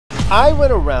I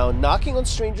went around knocking on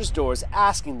strangers' doors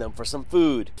asking them for some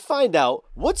food. Find out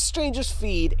what strangers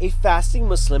feed a fasting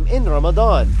Muslim in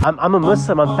Ramadan. I'm a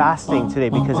Muslim, I'm fasting today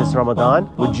because it's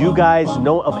Ramadan. Would you guys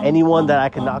know of anyone that I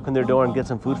can knock on their door and get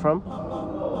some food from?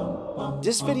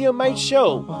 This video might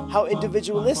show how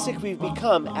individualistic we've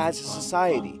become as a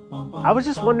society. I was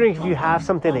just wondering if you have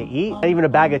something to eat, not even a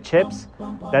bag of chips,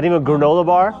 not even a granola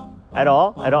bar. At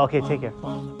all? Okay, take care.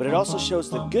 But it also shows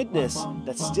the goodness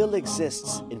that still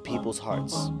exists in people's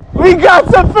hearts. We got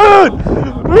some food!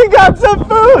 We got some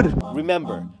food!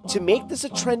 Remember, to make this a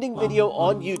trending video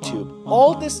on YouTube,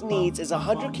 all this needs is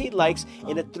 100K likes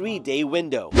in a 3-day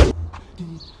window.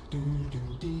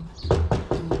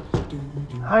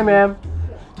 Hi, ma'am.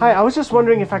 Hi, I was just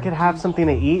wondering if I could have something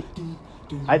to eat.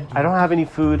 I don't have any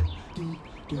food.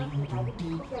 Do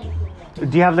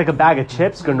you have like a bag of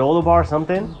chips, granola bar or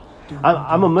something?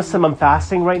 I'm a Muslim, I'm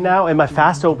fasting right now, and my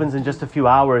fast opens in just a few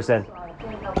hours, and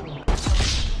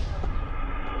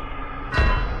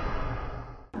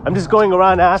I'm just going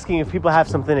around asking if people have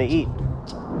something to eat.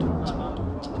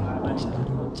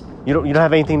 You don't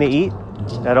have anything to eat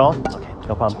at all? Okay,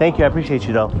 no problem. Thank you, I appreciate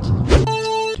you though.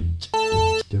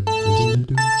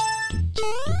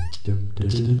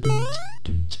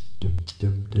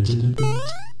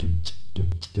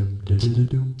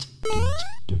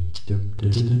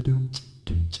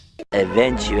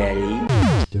 Eventually.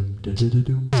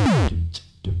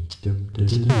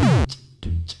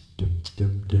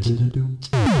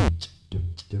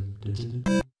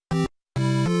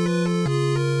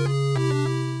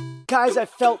 Guys, I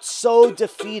felt so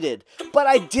defeated, but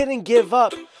I didn't give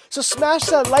up. So smash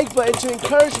that like button to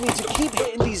encourage me to keep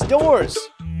hitting these doors.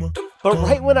 But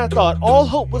right when I thought all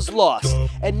hope was lost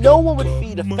and no one would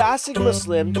feed a fasting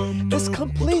Muslim, this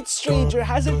complete stranger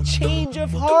has a change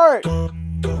of heart.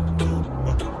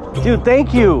 Dude,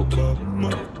 thank you.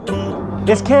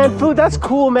 It's canned food, that's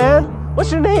cool, man.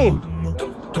 What's your name?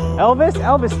 Elvis?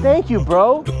 Elvis, thank you,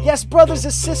 bro. Yes, brothers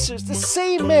and sisters, the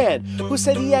same man who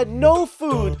said he had no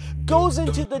food goes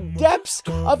into the depths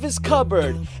of his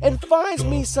cupboard and finds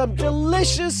me some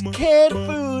delicious canned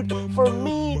food for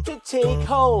me to take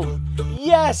home.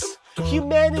 Yes,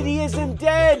 humanity isn't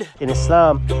dead. In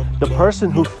Islam, the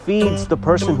person who feeds the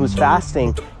person who's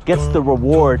fasting gets the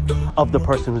reward of the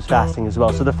person who's fasting as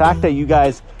well. So the fact that you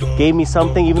guys gave me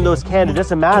something, even though it's canned, it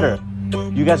doesn't matter.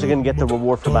 You guys are going to get the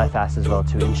reward for my fast as well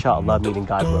too, inshallah, meaning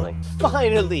God willing.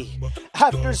 Finally,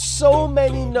 after so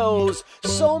many no's,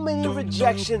 so many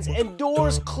rejections, and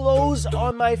doors closed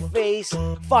on my face,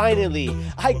 finally,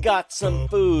 I got some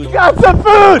food. Got some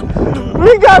food!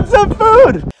 We got some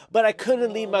food! But I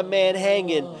couldn't leave my man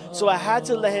hanging, so I had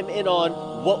to let him in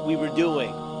on what we were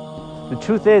doing. The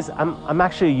truth is, I'm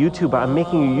actually a YouTuber. I'm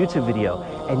making a YouTube video,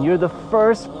 and you're the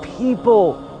first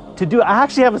people to do. I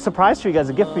actually have a surprise for you guys,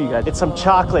 a gift for you guys. It's some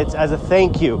chocolates as a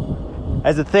thank you.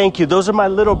 As a thank you. Those are my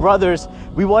little brothers.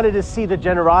 We wanted to see the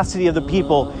generosity of the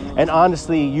people, and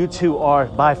honestly, you two are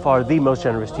by far the most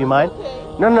generous. Do you mind?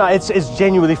 No, it's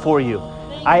genuinely for you.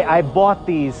 I bought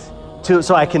these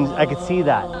so I can see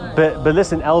that. But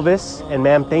listen, Elvis and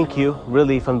ma'am, thank you,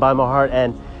 really, from the bottom of my heart,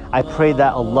 and I pray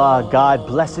that Allah, God,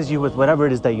 blesses you with whatever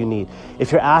it is that you need.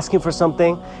 If you're asking for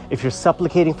something, if you're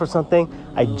supplicating for something,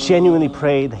 I genuinely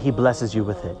pray that He blesses you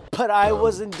with it. But I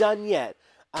wasn't done yet.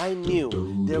 I knew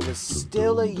there was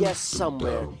still a yes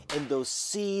somewhere in those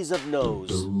seas of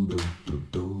no's.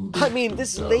 I mean,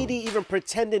 this lady even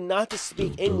pretended not to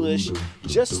speak English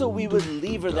just so we would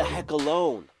leave her the heck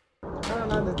alone.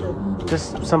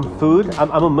 Just some food.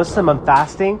 I'm a Muslim, I'm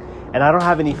fasting, and I don't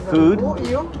have any food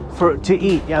to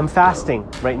eat. Yeah, I'm fasting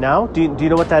right now. Do you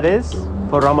know what that is?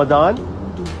 For Ramadan,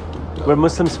 where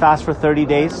Muslims fast for 30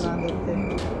 days.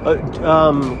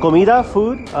 Comida,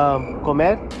 food,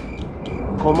 comer,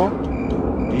 como.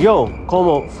 Yo,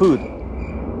 como, food.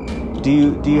 Do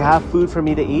you have food for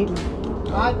me to eat?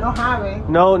 I don't have it.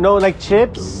 No, like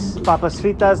chips, papas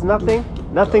fritas, nothing?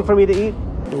 Nothing for me to eat?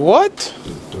 What?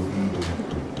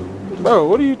 Bro,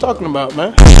 what are you talking about,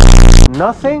 man?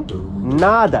 Nothing?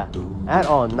 Nada. At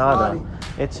all, nada.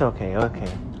 It's okay, okay.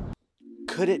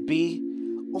 Could it be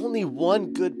only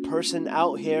one good person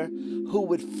out here who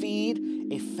would feed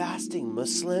a fasting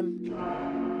Muslim?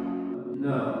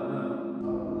 No.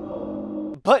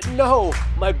 But no,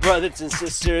 my brothers and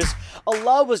sisters,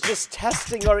 Allah was just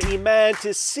testing our iman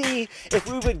to see if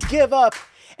we would give up,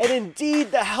 and indeed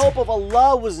the help of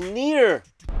Allah was near.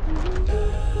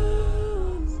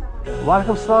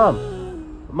 Walaikum salam.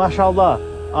 MashaAllah.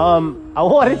 I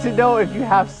wanted to know if you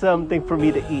have something for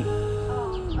me to eat.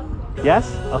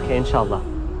 Yes? Okay, inshallah.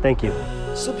 Thank you.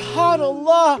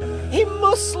 Subhanallah, a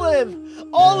Muslim!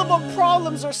 All of our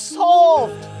problems are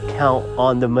solved! Count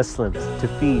on the Muslims to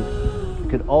feed. You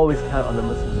can always count on the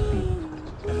Muslims to feed.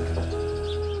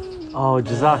 Oh,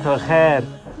 Jazakallah khair.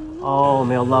 Oh,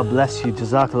 may Allah bless you.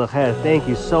 Jazakallah khair. Thank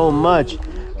you so much.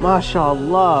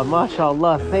 MashaAllah,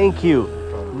 MashaAllah. Thank you.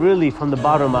 Really, from the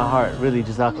bottom of my heart. Really,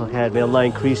 Jazakallah khair. May Allah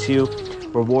increase you,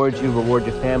 reward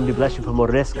your family, bless you for more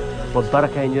rizq. More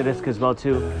barakah in your rizq as well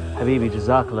too. Habibi,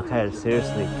 Jazakallah khair.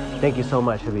 Seriously. Thank you so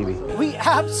much, Habibi. We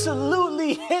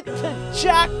absolutely hit the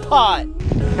jackpot.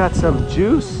 Got some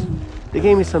juice. They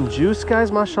gave me some juice,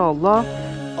 guys. MashaAllah.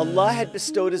 Allah had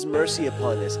bestowed His mercy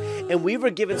upon us, and we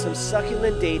were given some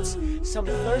succulent dates, some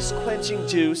thirst-quenching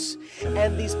juice,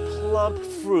 and these plump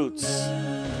fruits.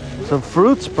 Some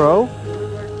fruits, bro.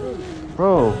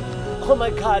 Bro. Oh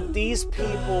my God, these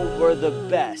people were the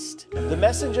best. The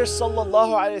Messenger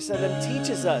sallallahu alaihi wasallam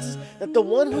teaches us that the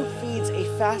one who feeds a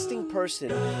fasting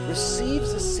person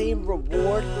receives the same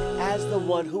reward as the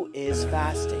one who is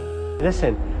fasting.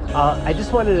 Listen, I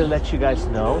just wanted to let you guys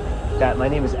know that my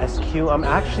name is SQ. I'm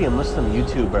actually a Muslim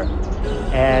YouTuber,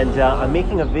 and I'm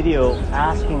making a video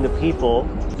asking the people,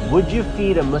 would you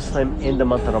feed a Muslim in the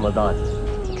month of Ramadan?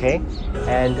 Okay?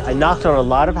 And I knocked on a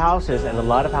lot of houses, and a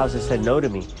lot of houses said no to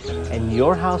me. And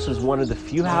your house was one of the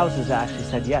few houses that actually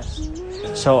said yes.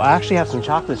 So I actually have some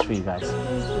chocolates for you guys.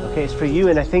 Okay, it's for you,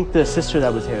 and I think the sister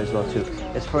that was here as well too.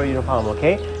 It's for you, no problem,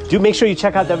 okay? Do make sure you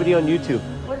check out that video on YouTube.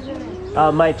 What's your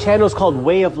name? My channel is called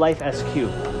Way of Life SQ.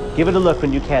 Give it a look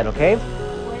when you can, okay?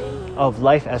 Way of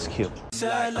Life SQ.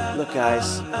 Look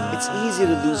guys, it's easy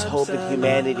to lose hope in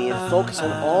humanity and focus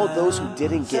on all those who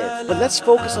didn't give. But let's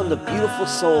focus on the beautiful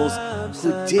souls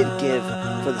who did give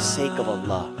for the sake of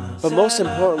Allah. But most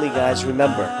importantly guys,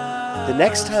 remember, the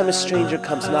next time a stranger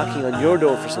comes knocking on your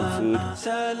door for some food,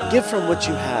 give from what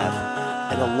you have,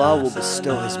 and Allah will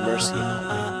bestow His mercy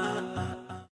upon you.